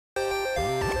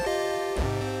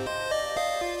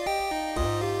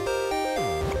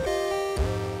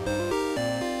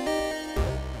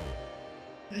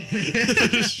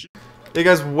Hey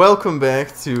guys, welcome back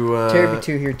to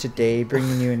Terriby2 here today,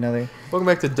 bringing you another. Welcome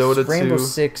back to Dota 2. Rainbow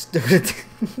Six Dota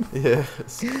 2.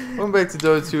 Yes. Welcome back to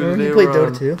Dota 2. Remember Today you played we're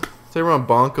Dota 2? Today we're on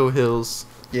Bonko Hills.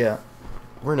 Yeah.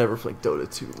 We're never playing Dota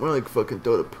 2. We're like fucking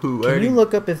Dota poo. Can you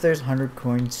look up if there's 100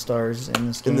 coin stars in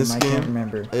this game? I can't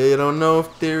remember. I don't know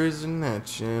if there is in that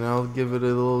shit. I'll give it a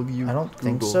little I don't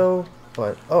think so,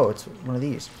 but oh, it's one of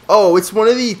these. Oh, it's one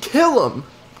of these. Kill him!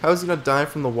 How is he not dying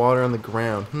from the water on the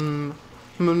ground? I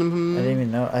didn't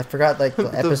even know. I forgot like the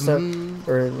episode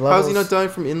or levels. How is he not dying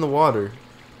from in the water?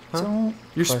 Huh?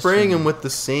 You're spraying him with the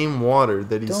same water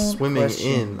that he's swimming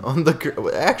in on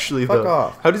the. Actually, fuck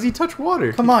off. How does he touch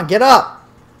water? Come on, get up!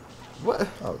 What?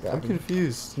 Oh god, I'm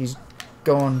confused. He's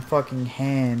going fucking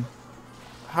hand.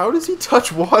 How does he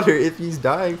touch water if he's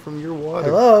dying from your water?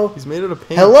 Hello? He's made out of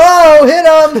paint. Hello, hit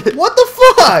him! What the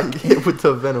fuck? Hit with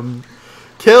the venom.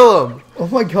 Kill him! Oh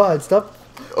my god, stop.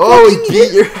 Oh, he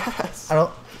beat your ass. I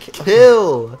don't.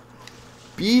 Kill!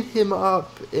 Beat him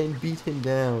up and beat him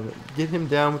down. Get him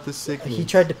down with the sickness. He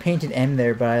tried to paint an M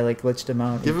there, but I like glitched him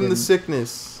out. Give him the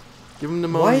sickness. Give him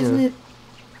pneumonia. Why isn't it?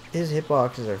 His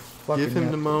hitboxes are fucking. Give him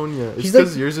pneumonia. It's He's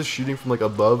because like, yours is shooting from like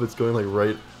above. It's going like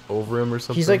right over him or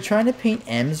something. He's like trying to paint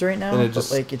M's right now, and but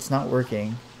like it's not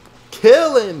working.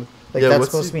 Kill him! Like that's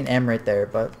supposed to be an M right there,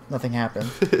 but nothing happened.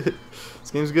 This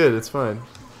game's good. It's fine.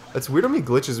 It's weird how many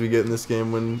glitches we get in this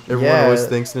game when everyone always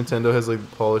thinks Nintendo has like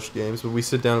polished games, but we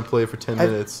sit down and play for 10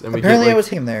 minutes and we apparently get, like, I was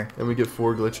him there. And we get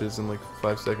 4 glitches in like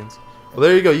 5 seconds. Well,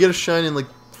 there you go. You get a shine in like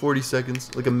 40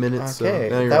 seconds, like a minute. Okay,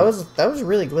 so that was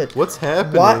really glitch. What's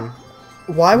happening?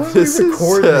 Why would we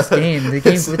record this game? The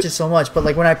game glitches so much, but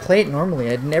like when I play it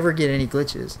normally, I'd never get any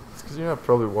glitches. It's because you're not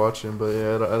probably watching, but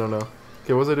yeah, I don't know.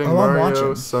 Okay, what was I doing? Oh,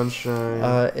 Mario, Sunshine.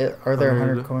 Are there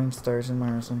 100 coin stars in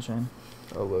Mario Sunshine?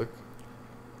 I'll look.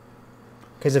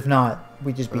 Because if not,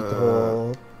 we just beat the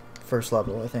whole first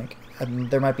level, I think.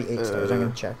 There might be 8 stars. I'm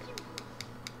going to check.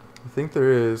 I think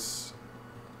there is.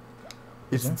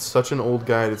 It's such an old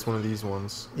guide. It's one of these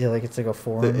ones. Yeah, like it's like a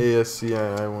forum. The ASCII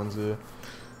ones, yeah.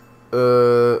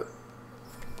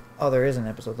 Oh, there is an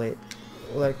episode late.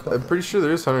 I'm pretty sure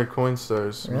there is 100 coin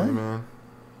stars. Really? Man.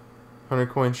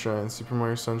 100 coin shrines. Super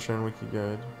Mario Sunshine Wiki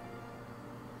Guide.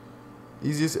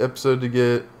 Easiest episode to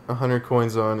get 100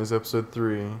 coins on is episode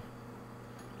 3.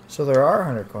 So there are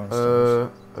 100 coin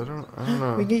stars. I don't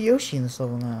know. We get Yoshi in this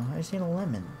level now. I just need a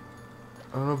lemon.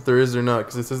 I don't know if there is or not,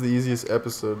 because it says the easiest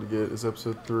episode to get is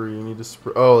episode 3. You need to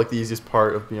spray. Oh, like the easiest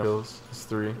part of Beyond Hills is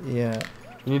 3. Yeah.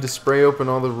 You need to spray open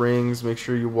all the rings. Make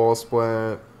sure you wall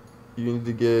splat. You need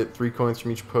to get 3 coins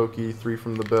from each pokey, 3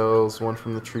 from the bells, 1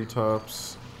 from the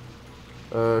treetops.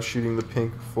 Shooting the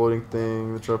pink floating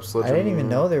thing, the drop sledge. I didn't even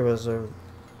know there was a.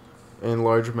 And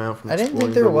large amount from. I didn't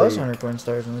think there was 100 coin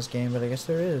stars in this game, but I guess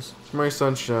there is. Super Mario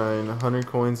Sunshine, 100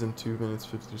 coins in 2 minutes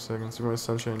 53 seconds. Super Mario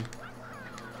Sunshine.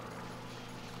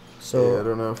 So yeah, I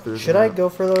don't know if there's. Should I go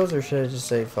for those or should I just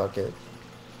say fuck it?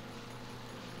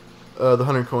 The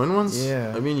 100 coin ones?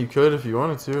 Yeah. I mean, you could if you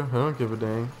wanted to. I don't give a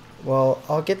dang. Well,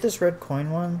 I'll get this red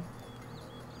coin one.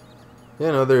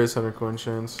 Yeah, no, there is 100 coin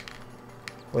shines.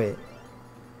 Wait.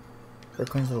 Red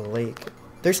coins of the lake.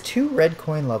 There's 2 red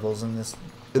coin levels in this.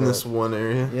 In this one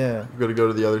area? Yeah. You gotta go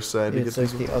to the other side to It's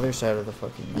get like the other side of the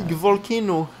fucking map. Big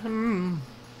volcano.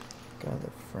 God,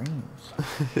 the frames.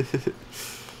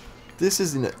 This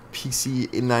isn't a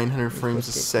PC in 900 frames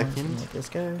a second. Like this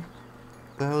guy? What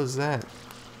the hell is that?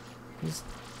 He's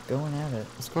going at it.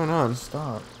 What's going on?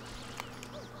 Stop.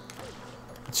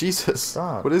 Jesus.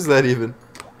 Stop. What is that even?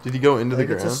 Did he go into the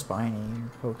ground? It's a spiny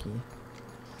pokey.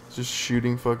 Just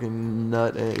shooting fucking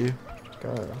nut at you.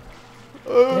 God.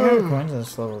 Getting coins in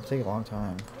this level will take a long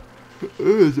time.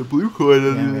 There's a blue coin. Yeah,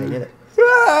 I'm gonna get it.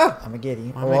 Ah! I'm gonna get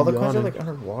it. Oh, all the coins are like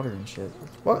underwater and shit.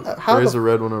 What? How There's a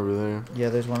red one over there. Yeah,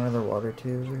 there's one underwater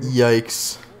too.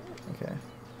 Yikes. Okay.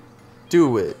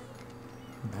 Do it.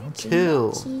 Bouncing, Kill.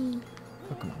 bouncing.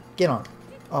 Oh, come on. Get on.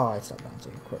 Oh, I stopped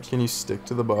bouncing, of course. Can you stick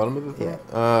to the bottom of the thing? Yeah.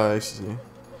 Ah, I see.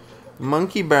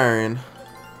 Monkey Baron.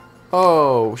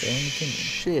 Oh, Baron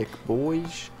shit,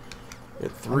 boys.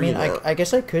 At 3 I mean, now. I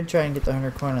guess I could try and get the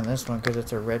 100 coin on this one because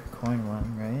it's a red coin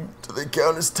one, right? Do they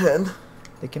count as 10?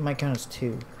 They might count as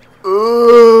 2.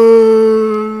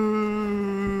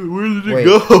 Where did it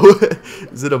go?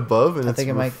 Is it above? And I think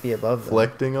it might be above.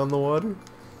 Reflecting on the water?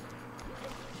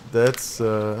 That's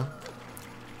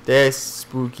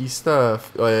spooky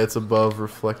stuff. Oh yeah, it's above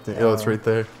reflecting. Oh, it's right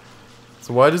there.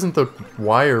 So why doesn't the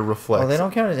wire reflect? Oh, they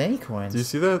don't count as any coins. Do you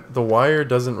see that? The wire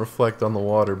doesn't reflect on the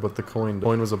water, but the coin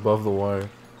was above the wire.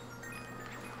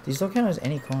 These don't count as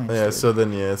any coins. Yeah, dude. so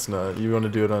then yeah, it's not. You want to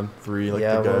do it on 3 like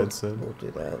the guide said. We'll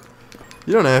do that.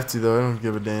 You don't have to though. I don't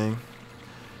give a dang.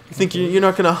 You think you're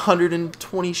not gonna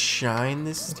 120 shine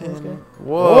this Okay, let's go. time?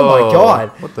 Whoa! Oh my god!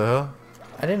 What the hell?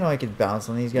 I didn't know I could bounce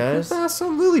on these guys.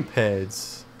 Some lily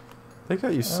pads. They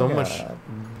got you so much God.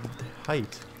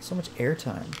 height. So much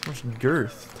airtime. So much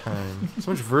girth time.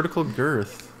 So much vertical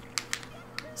girth.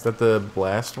 Is that the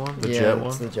blast one? The jet one? Yeah,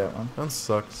 it's the jet one. That one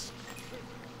sucks.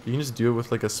 You can just do it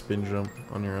with like a spin jump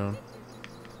on your own.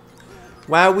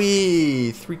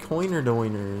 Wowee! 3 coiner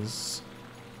doiners.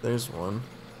 There's one.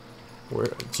 Where?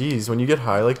 Jeez, when you get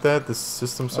high like that, the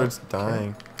system starts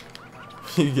dying.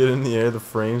 You get in the air, the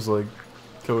frames like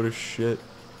go to shit.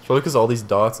 Probably because all these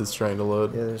dots it's trying to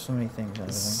load. Yeah, there's so many things.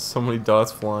 There's so many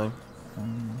dots flying.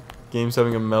 Game's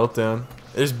having a meltdown.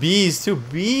 There's bees too.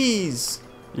 Bees!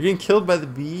 You're getting killed by the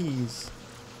bees.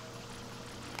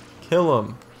 Kill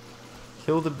them.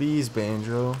 Kill the bees,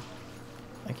 Banjo.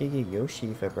 I could get Yoshi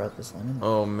if I brought this lemon.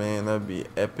 Oh man, that'd be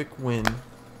epic win.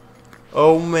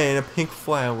 Oh man, a pink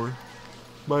flower.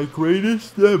 My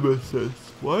greatest nemesis.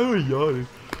 Why are we yawning?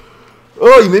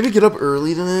 Oh, you made me get up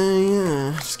early tonight?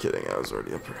 Yeah. Just kidding, I was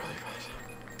already up early.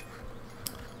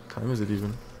 What time is it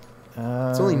even?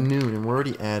 It's only noon and we're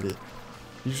already at it.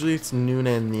 Usually it's noon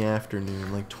in the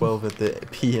afternoon, like 12 at the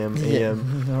PM,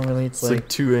 AM. Yeah, normally it's like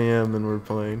 2 AM and we're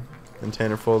playing. And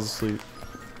Tanner falls asleep.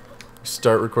 We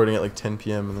start recording at like 10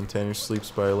 PM and then Tanner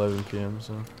sleeps by 11 PM,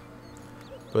 so.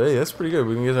 But hey, that's pretty good.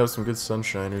 We can get out some good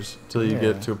sunshiners until you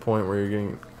get to a point where you're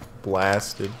getting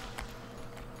blasted.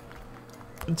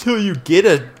 Until you get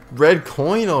a red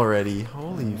coin already.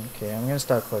 Holy okay, I'm gonna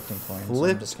stop collecting coins. So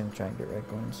I'm just gonna try and get red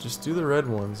coins. Just do the red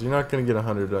ones. You're not gonna get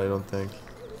 100, I don't think.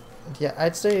 Yeah,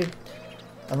 I'd say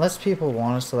unless people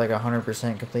want us to like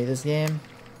 100% complete this game,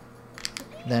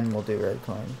 then we'll do red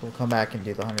coins. We'll come back and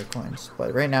do the 100 coins.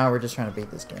 But right now we're just trying to beat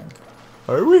this game.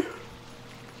 Are we?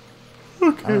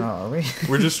 Okay. I don't know, are we?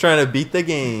 We're just trying to beat the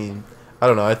game. I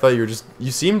don't know. I thought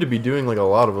you seem to be doing like a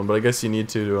lot of them, but I guess you need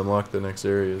to unlock the next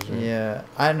areas. Right? Yeah,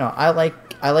 I don't know. I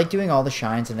like doing all the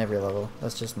shines in every level.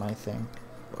 That's just my thing.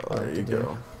 Oh, there you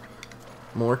go.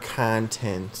 More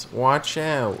content. Watch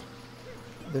out.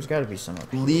 There's got to be some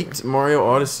up here. Leaked Mario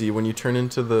Odyssey when you turn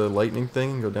into the lightning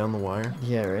thing and go down the wire.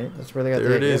 Yeah, right. That's where they got.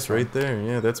 There it is, right there.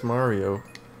 Yeah, that's Mario.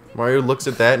 Mario looks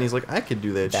at that and he's like, I could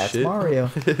do that shit. That's Mario.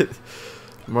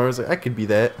 Mario's like, I could be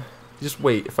that. Just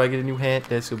wait. If I get a new hat,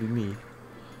 that's gonna be me.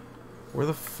 Where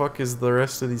the fuck is the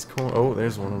rest of these coins? Oh,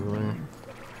 there's one over there.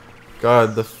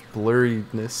 God, the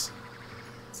blurriness.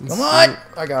 Come on!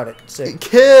 I got it. Sick.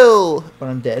 Kill! But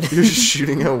I'm dead. You're just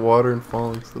shooting out water and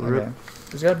falling to the rip.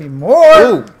 There's gotta be more!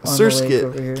 Oh!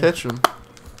 Surskit! Catch him.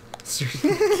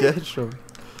 Catch him.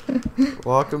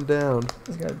 Lock him down.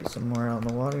 There's gotta be some more out in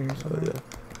the water here somewhere. Oh, yeah.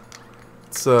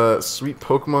 It's sweet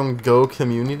Pokemon Go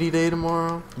Community Day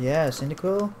tomorrow. Yeah,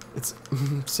 Cyndaquil. It's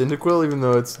Cyndaquil, even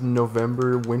though it's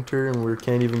November, winter, and we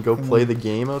can't even go play the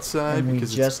game outside and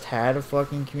because we just had a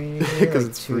fucking community day because like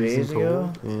it's 2 days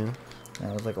ago. Yeah.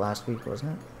 That was like last week,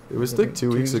 wasn't it? It was like 2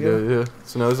 weeks ago. Yeah.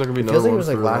 So now there's not gonna be another one. Feels like it was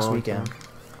like for last a long weekend. time.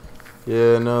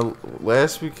 Yeah. No.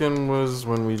 Last weekend was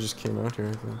when we just came out here.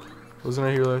 I think. Wasn't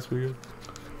I here last weekend?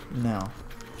 No.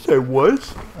 I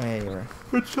was. Oh yeah, you were.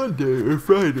 On Sunday or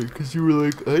Friday, because you were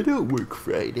like, I don't work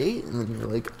Friday, and then you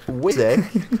were like, wait a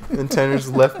sec. And Tanner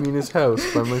just left me in his house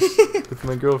with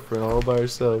my girlfriend all by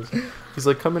ourselves. He's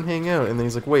like, come and hang out, and then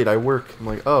he's like, wait, I work. I'm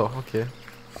like, oh, okay.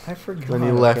 I forgot. Then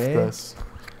he left us.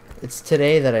 It's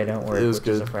today that I don't work, It was which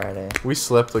is good. a Friday. We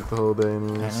slept like the whole day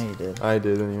anyways. I know you did. I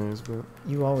did anyways, but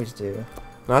You always do.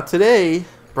 not today.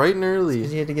 Bright and early.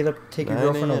 Because you had to get up, take your 9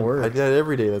 girlfriend to a.m. work. I do that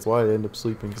every day. That's why I end up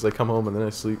sleeping, because I come home and then I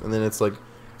sleep, and then it's like,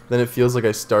 then it feels like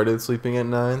I started sleeping at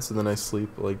 9, so then I sleep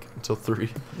like until 3.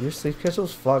 Your sleep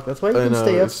schedule's fucked. That's why you I can know,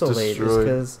 stay up it's so late. Is destroyed.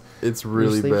 because It's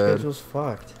really your sleep bad. schedule's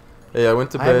fucked. Hey, I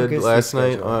went to I have a bed good last sleep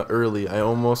night schedule. early. I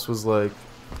almost was like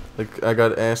I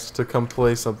got asked to come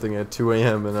play something at 2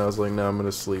 a.m. and I was like, no, I'm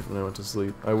gonna sleep, and I went to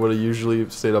sleep. I would have usually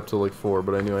stayed up till like 4,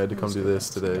 but I knew I had to come do this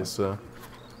today, so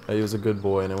I was a good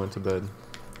boy and I went to bed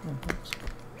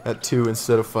at 2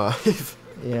 instead of 5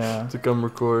 Yeah. to come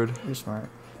record. You're smart.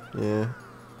 Yeah,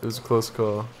 it was a close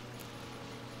call.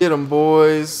 Get 'em,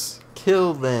 boys!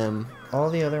 Kill them!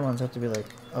 All the other ones have to be like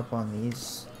up on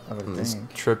these. I would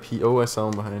think. Oh, I saw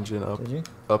him behind you and up. Did you?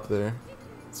 Up there.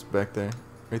 It's back there.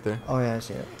 Right there. Oh yeah, I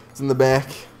see it. It's in the back.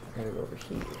 I gotta go over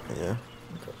here. Yeah.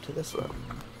 Go to this one.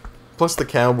 Plus the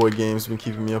cowboy game's been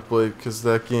keeping me up late, because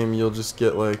that game you'll just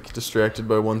get like distracted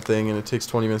by one thing and it takes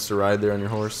 20 minutes to ride there on your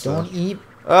horse. So. Don't eat.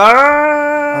 Ah!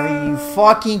 Are you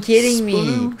fucking kidding me?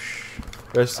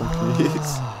 Sploosh. Rest in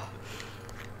peace.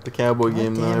 The cowboy God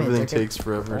game, though, damn it, everything I got takes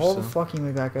forever, All so the fucking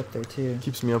way back up there too.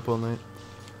 keeps me up all night.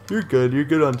 You're good. You're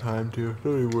good on time too.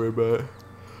 Don't even worry about it.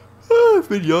 Ah, I've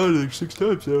been yawning like 6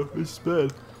 times now. This is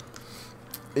bad.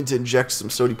 need to inject some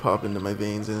sody pop into my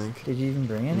veins, I think. Did you even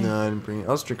bring any? No, I didn't bring it.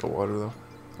 I'll just drink a water, though.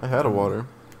 I had a water.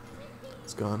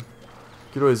 It's gone.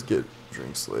 You could always get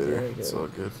drinks later. Yeah, it's all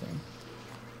good.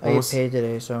 I get paid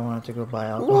today, so I wanted to go buy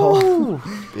alcohol. Ooh,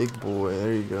 big boy.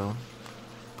 There you go.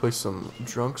 Play some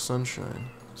Drunk Sunshine.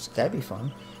 That'd be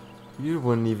fun. You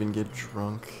wouldn't even get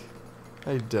drunk.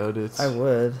 I doubt it. I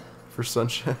would. For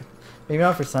Sunshine. Maybe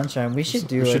not for Sunshine. We should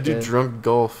do. We should do drunk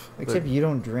golf. Except you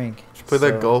don't drink. Should play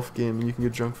that golf game, and you can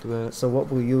get drunk for that. So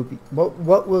what will you be?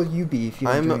 What will you be if you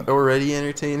don't drink? I'm already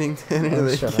entertaining.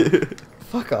 Oh, shut up.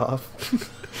 Fuck off.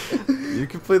 You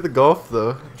can play the golf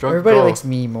though. Drunk Everybody golf. likes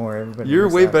me more. Everybody. You're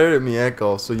way better than me at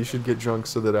golf, so you should get drunk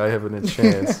so that I have a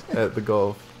chance at the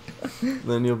golf.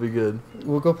 Then you'll be good.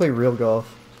 We'll go play real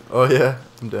golf. Oh yeah,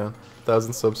 I'm down.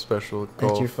 1,000 sub special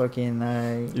golf. At your fucking.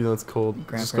 You know it's cold.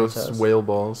 Just go house. whale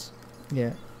balls.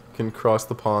 Yeah. Can cross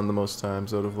the pond the most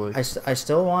times out of like. I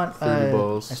still want 30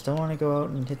 balls. I still want to go out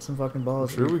and hit some fucking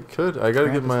balls. Sure, we could. I gotta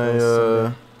get my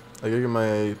I gotta get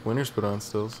my winters put on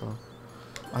still. So.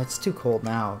 It's too cold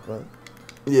now, but.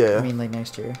 Yeah. I mean, like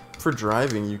next year. For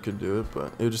driving, you could do it,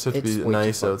 but it would just have to be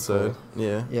nice outside. Cold.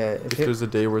 Yeah. Yeah. If there's a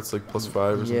day where it's like +5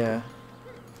 or something. Yeah.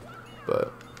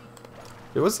 But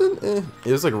it wasn't. It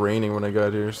was like raining when I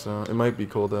got here, so it might be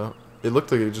cold out. It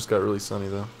looked like it just got really sunny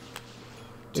though.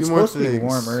 It's supposed to be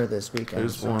warmer this weekend.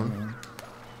 It's warm. I mean.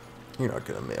 You're not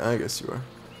gonna make. I guess you are.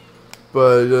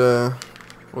 But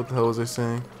what the hell was I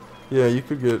saying? Yeah, you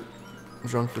could get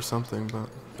drunk for something, but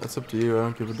that's up to you. I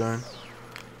don't give a darn.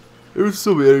 It would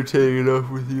still be entertaining enough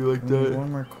with you like that.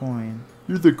 One more coin.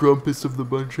 You're the grumpiest of the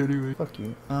bunch anyway. Fuck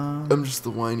you. I'm just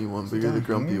the whiny one, but you're the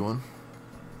grumpy one.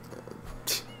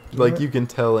 Like you can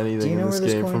tell anything in this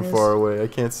game from far away. I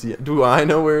can't see it. Do I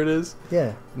know where it is?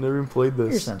 Yeah. I've never even played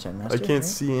this. You're Sunshine Master, I can't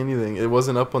see anything. It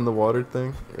wasn't up on the water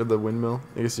thing or the windmill.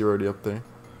 I guess you're already up there.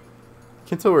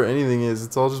 Can't tell where anything is.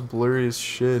 It's all just blurry as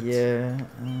shit. Yeah.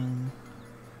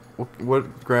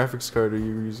 What graphics card are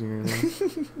you using right now?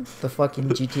 The fucking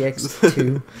GTX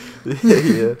 2.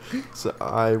 yeah. It's an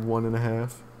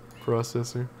i1.5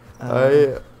 processor.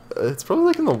 It's probably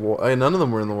like in the water. None of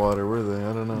them were in the water, were they?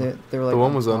 I don't know. They were like the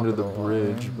one was under the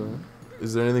bridge, but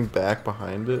is there anything back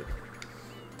behind it?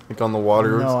 Like on the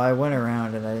water? No, I went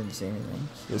around and I didn't see anything.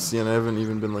 So. Yeah, see, and I haven't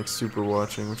even been like super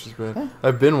watching, which is bad.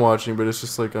 I've been watching, but it's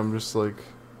just like I'm just like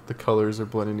the colors are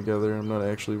blending together. I'm not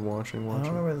actually watching. I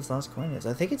don't know where this last coin is.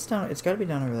 I think it's down. It's got to be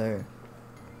down over there.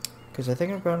 Because I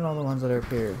think I've gotten all the ones that are up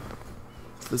here.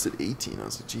 This at 18. I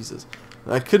was like, Jesus.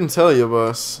 I couldn't tell you,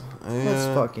 boss. Let's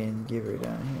fucking give her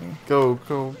down here.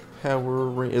 Go,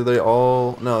 power. Are they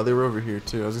all? No, they were over here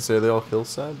too. I was gonna say, are they all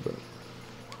hillside? But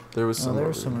there was some. Oh, there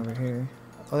was some over here.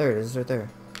 Oh, there it is, right there.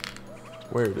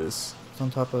 Where it is? It's on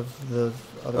top of the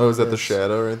other. Oh, is that the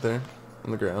shadow right there?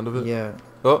 On the ground of it? Yeah.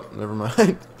 Oh, never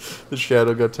mind. The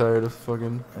shadow got tired of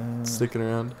fucking sticking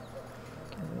around.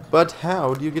 But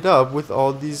how do you get up with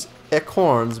all these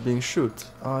acorns being shot?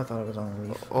 Oh, I thought it was on the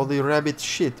leaf. All the rabbit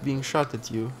shit being shot at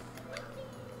you.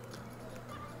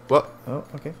 Well. Oh,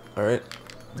 okay. Alright.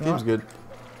 Game's good.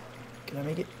 Can I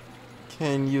make it?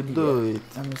 Can you do it?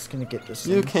 I'm just gonna get this.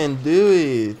 You can do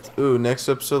it. Ooh, next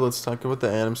episode, let's talk about the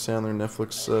Adam Sandler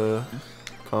Netflix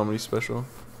comedy special.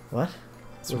 What?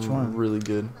 Which one? Really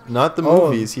good. Not the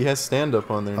movies. He has stand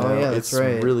up on there now. Oh yeah, that's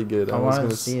right. It's really good. I want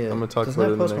to see it. I'm gonna talk about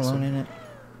it in the next one. In it?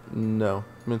 No,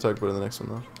 I'm gonna talk about it in the next one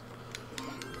though.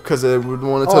 Because I would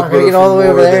want to talk about it it all the way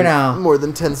over there now. More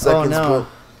than 10 seconds, oh, no. but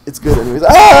it's good anyways.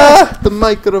 Ah! The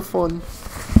microphone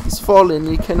is falling.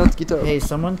 You cannot get up. Hey,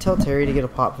 someone tell Terry to get a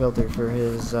pop filter for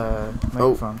his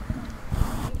microphone.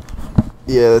 Oh.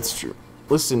 Yeah, that's true.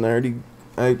 Listen,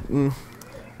 I'm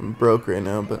broke right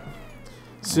now, but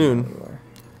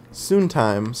soon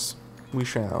times we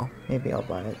shall. Maybe I'll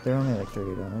buy it. They're only like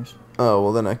 $30. Oh,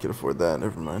 well then I can afford that.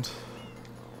 Never mind.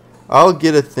 I'll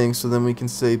get a thing so then we can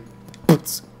say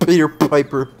Peter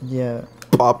Piper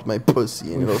popped my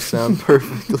pussy and it'll sound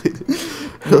perfectly.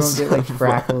 You don't get like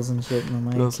crackles and shit in the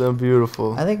mic. It'll sound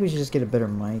beautiful. I think we should just get a better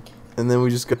mic. And then we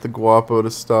just get the guapo to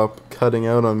stop cutting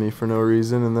out on me for no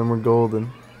reason and then we're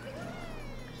golden.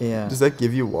 Yeah. Does that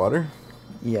give you water?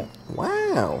 Yeah.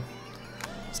 Wow.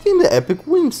 This game the epic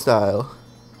wing style.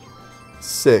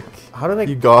 Sick. How did I...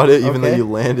 You got it even though you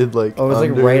landed like Oh, it was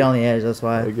like right on the edge, that's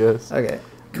why. I guess. Okay.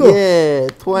 Cool. Yeah,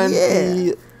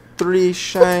 23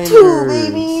 shiners. 22,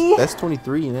 baby. That's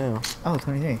 23 now. Oh,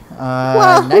 23. Next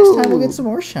time we'll get some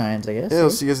more shines, I guess. Yeah, we'll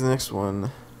see you guys in the next one.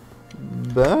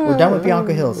 Bye. We're done with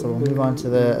Bianco Hill, so we'll move on to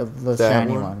the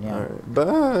shiny one. Yeah. Alright,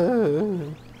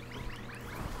 bye.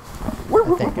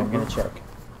 I think I'm gonna check.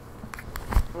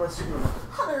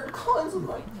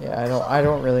 Yeah, I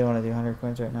don't really want to do 100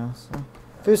 coins right now, so.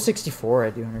 If it was 64,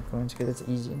 I'd do 100 coins because it's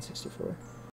easy in 64.